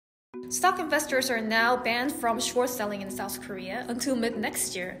Stock investors are now banned from short selling in South Korea until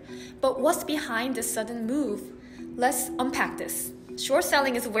mid-next year. But what's behind this sudden move? Let's unpack this. Short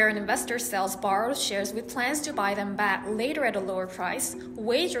selling is where an investor sells borrowed shares with plans to buy them back later at a lower price,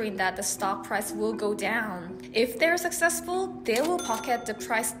 wagering that the stock price will go down. If they're successful, they will pocket the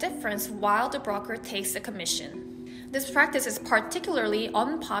price difference while the broker takes a commission. This practice is particularly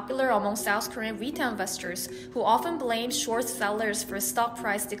unpopular among South Korean retail investors who often blame short sellers for stock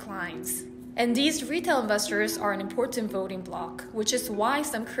price declines. And these retail investors are an important voting bloc, which is why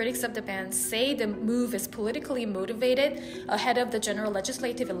some critics of the ban say the move is politically motivated ahead of the general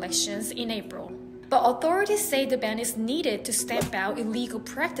legislative elections in April. But authorities say the ban is needed to stamp out illegal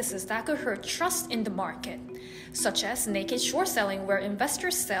practices that could hurt trust in the market, such as naked short selling where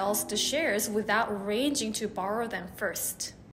investors sell the shares without arranging to borrow them first.